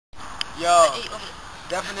Yo,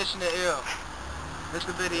 definition of ill. This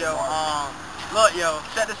the video. Look, yo,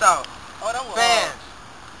 check this out. Fans,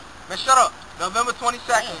 man, shut up. November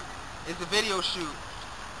 22nd is the video shoot.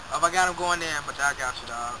 I got him going there, but I got you,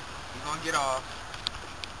 dog. You gonna get off.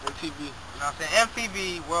 MTV. You know what I'm saying?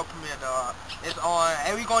 MTV world premiere, dog. It's on,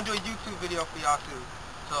 and we gonna do a YouTube video for y'all too.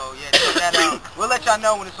 So yeah, check that out. We'll let y'all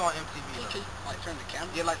know when it's on MTV. Can you, like, turn the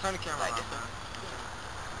camera? Yeah, like turn the camera on.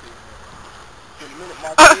 You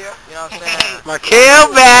know what I'm saying? My kill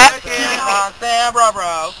back. You know what I'm saying, bro?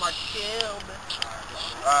 My kill back.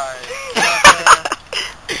 Alright. You know what I'm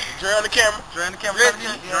saying? Dre on the camera. Dre on the camera. Drizzy.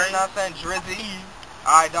 You know what I'm saying? Drizzy.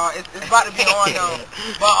 Alright, dog. It's about to be on though.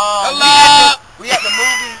 But hello. We at the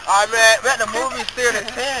movie. Alright, man. We at the movie theater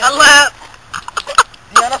 10. Hello.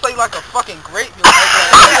 Yeah, that's like a fucking grape.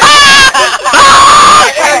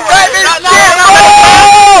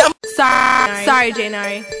 Sorry,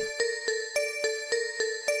 Janari.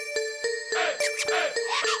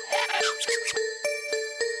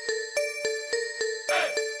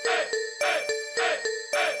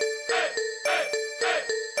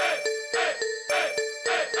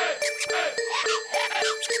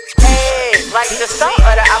 Like the start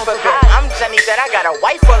of the alphabet. I'm Johnny that I got a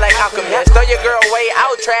wife for like alchemist. Throw your girl way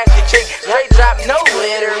out, trash your chick. Straight drop, no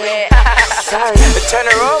littering. Sorry, turn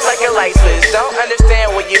her on like a light switch. Don't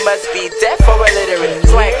understand what you must be deaf or illiterate.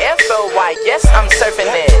 Swag F-O-Y, yes, I'm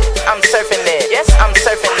surfing it. I'm surfing it, yes, I'm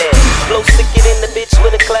surfing it. Blow stick it in the bitch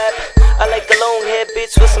with a clap. I like a long hair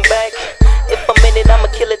bitch with some back. If I'm in it,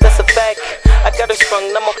 I'ma kill it, that's a fact. I got her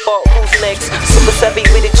sprung, now my fault, who's next? Super savvy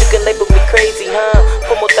with it, you can label me crazy, huh?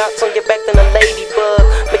 Put more dots on your back than a ladybug.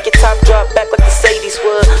 Make your top drop back like the Sadies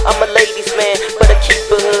would. I'm a ladies man, but I keep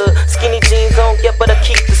a hood. Skinny jeans on, yeah, but I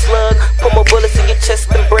keep the slug. Put more bullets in your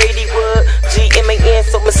chest than Brady would. G-M-A-N,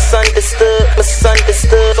 so misunderstood.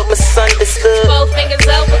 Misunderstood, so misunderstood. Both fingers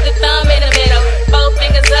up with the thumb in the middle. Both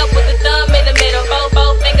fingers up with the thumb in the middle.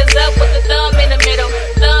 Both fingers up with the thumb in the middle.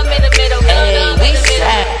 Thumb in the middle. Thumb in the middle.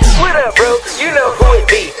 What up, bro? You know who it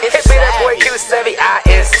be. It be that boy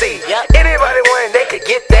Q7INC. Anybody wanting, they could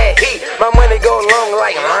get that heat. My money go long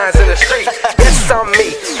like lines in the street. Yes, I'm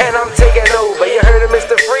me, and I'm taking over. You heard of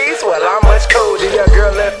Mr. Freeze? Well, I'm much colder. Your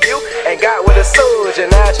girl left you and got with a soldier.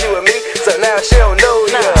 Now she with me, so now she don't know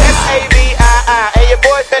ya. S-A-V-I-I, and your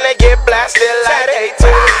boy finna get blasted like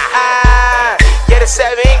A-2-I. Yeah, the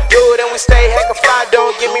 7 ain't good, and we stay hecka fly.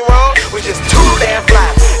 Don't get me wrong, we just too damn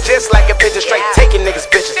fly. Just like a pigeon straight taking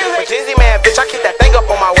niggas bitches. But Jizzy man, bitch, I keep that thing up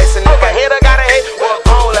on my waist. And if a hater gotta hate, well,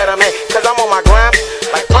 don't let him hate. Cause I'm on my grind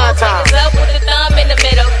like prime time. Both fingers up with the thumb in the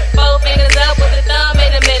middle. Both fingers up with the thumb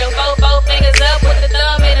in the middle. Both fingers up with the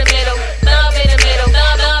thumb in the middle. Thumb in the middle.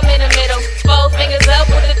 Thumb in the middle. Both fingers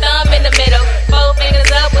up with the thumb in the middle. Both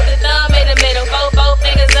fingers up with the thumb in the middle. Both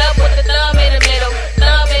fingers up with the thumb in the middle.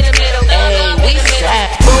 Thumb in the middle. Thumb in the middle.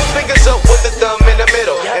 Both fingers up with the thumb in the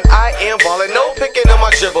middle. And I am ballin', no picking on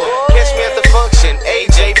my dribble. Catch me at the function,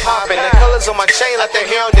 AJ poppin'. The colors on my chain like the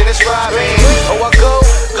hair on Dennis Rodman. Oh, I go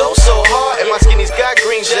so hard. And my skinnies got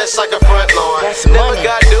green just like a front lawn. Never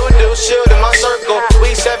got do shield in my circle.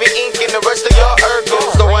 We savvy ink and the rest of y'all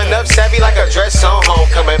Urkels. Throwing up savvy like a dress on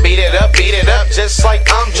homecoming. Beat it up, just like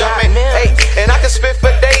I'm jumping. Hey, and I can spit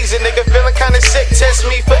for days. And nigga feeling kinda sick, test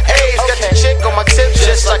me for AIDS. Got your chick on my tip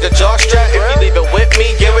just like a jaw strap. If you leave it with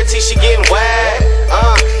me, guarantee she getting whacked.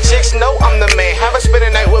 Chicks know I'm the man. Have her spend a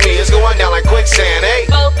night with me. It's going down like quicksand, hey.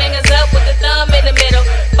 Both fingers up with the thumb in the middle.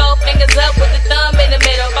 Both fingers up with the thumb in the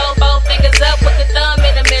middle. Both fingers up with the thumb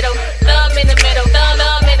in the middle. Thumb in the middle.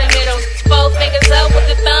 Thumb in the middle. Both fingers up with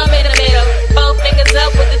the thumb in the middle. Both fingers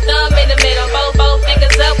up with the thumb in the middle. Both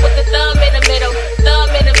fingers up with the thumb in the middle.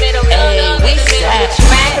 Thumb in the middle. Thumb in the middle.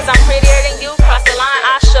 Mad 'cause I'm prettier than you. Cross the line,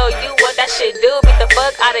 I'll show you what that shit do. Beat the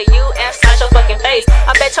fuck out of you and slash your fucking face.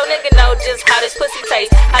 I bet your nigga know just how this pussy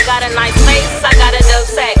tastes. I got a nice face, I got a dope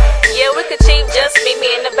sack. Yeah, we could cheat, just meet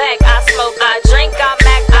me in the back. I smoke, I drink, I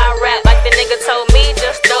mac, I rap. Like the nigga told me,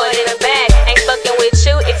 just throw it in a bag. Ain't fucking with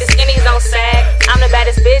you if the skinnies don't sag. I'm the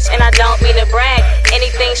baddest bitch and I don't mean to brag.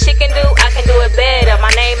 Anything she can do, I can do it better.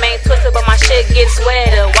 My name ain't twisted, but my shit gets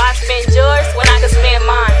wetter. Why spend yours when I can spend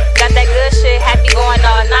mine? Got that good shit, happy going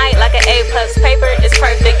all night. Like an A+ paper, it's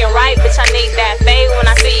perfect and right. Bitch, I need that fade when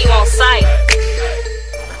I see you on sight.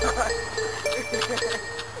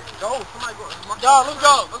 Y'all, let's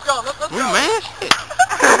go. Let's go. Man, shit.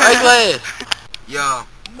 Hey, Glass. Yo.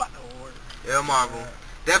 L Marvel.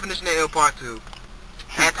 Definition of Ill Part 2.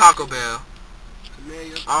 At Taco Bell.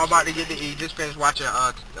 I'm about to get to eat. Just finished watching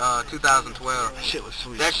 2012. That shit was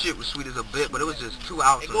sweet. That shit was sweet as a bit, but it was just 2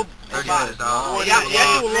 hours and 30 minutes, dog. Y'all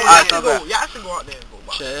should go out there and go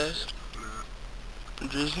watch. Chaz.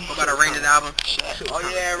 What about a Rated album? Oh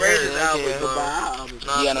yeah, Rated album.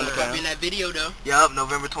 Yeah, no, Be in that video though. Yup,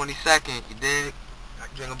 November 22nd. You dig? That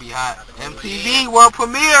gonna be hot. MTV world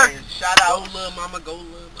premiere. Shout out. Go Lil Mama, go Lil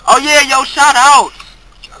Mama. Oh yeah, yo, shout out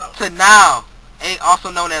to Now, also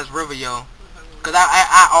known as River, yo. Cause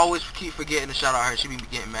I always keep forgetting to shout out her. She be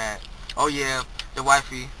getting mad. Oh yeah, the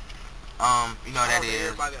wifey. You know that is.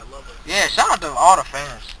 Everybody that love her. Yeah, shout out to all the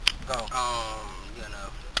fans. Go. You know,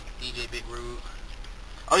 DJ Big Rude.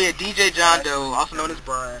 Oh yeah, DJ John Doe, also known as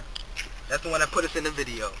Brian. That's the one that put us in the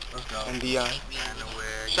video. Let's go. And Dion.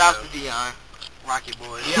 Shout out to Dion. Rocket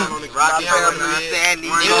Boys. Dion on the Rocket Family. Sandy.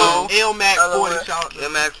 Ill Max 40. Shout out to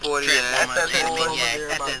Ill Max 40. Yeah, that's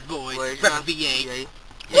that boy. Rep VA.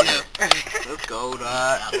 Yeah. Let's go,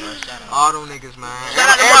 dog. All them niggas, man. Shout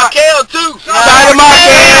out to Markel, too. Shout out to Markel.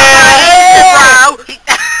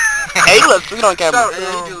 Hey, he looks sweet on camera. He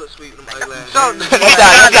do look sweet. Shout out to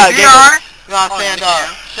DR. You know what I'm saying, dog?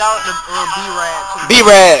 Shout out to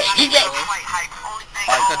B-Rad.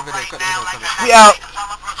 Alright, cut the video. We out.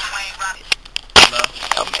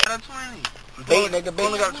 Got a 20. Bait, nigga.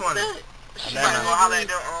 Only got a 20. She might go holler at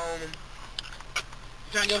their,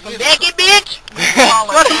 Becky, bitch!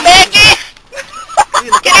 Want some Becky?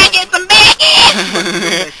 Can I get some Becky?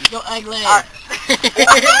 Yo, ugly.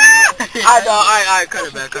 Alright, cut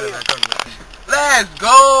it back. Let's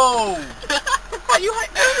go!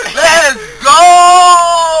 Let's go!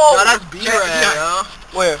 Yo, that's B-Rad, yo.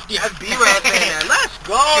 Where? That's B-Rad saying that. Let's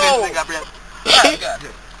go!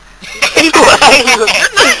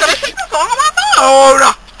 Oh,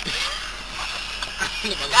 no.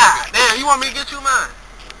 God damn, you want me to get you mine?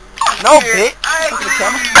 No, bitch. I ain't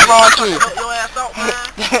wrong too. Your ass out, man.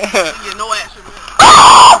 You no ass, man.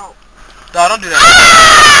 Dog, don't do that.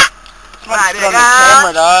 Right, on the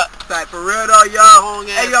camera, dog. Like, for real, though, y'all.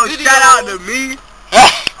 Hey, yo, shout out to me.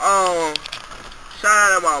 Shout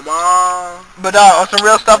out to my mom. But, dog, on some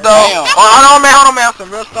real stuff, though. Hold on, man.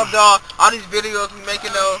 Some real stuff, dog. All these videos we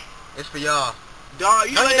making, though, it's for y'all. Dog,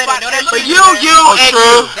 you know they about that for you, and you.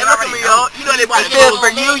 They look at me, yo. You know they about that. It's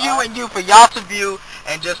for you, for y'all to view,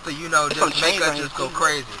 and just to, you know, just make us just go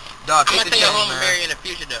crazy. Dog, take the chance, man. Marry in the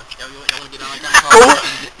future, though. Y'all wanna get on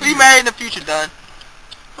that? We marry in the future, done.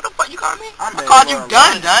 What the fuck you call me? I called you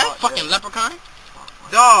done. Fucking leprechaun.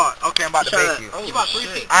 Dog. Okay, I'm about to bake you. You about 3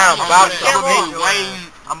 feet. I'm about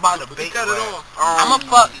to bake you. I'ma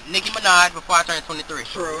fuck Nicki Minaj before I turn 23.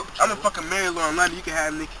 True. I'ma fucking marry Lauren London. You can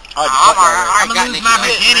have Nicki. I'm gonna lose my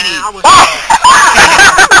virginity.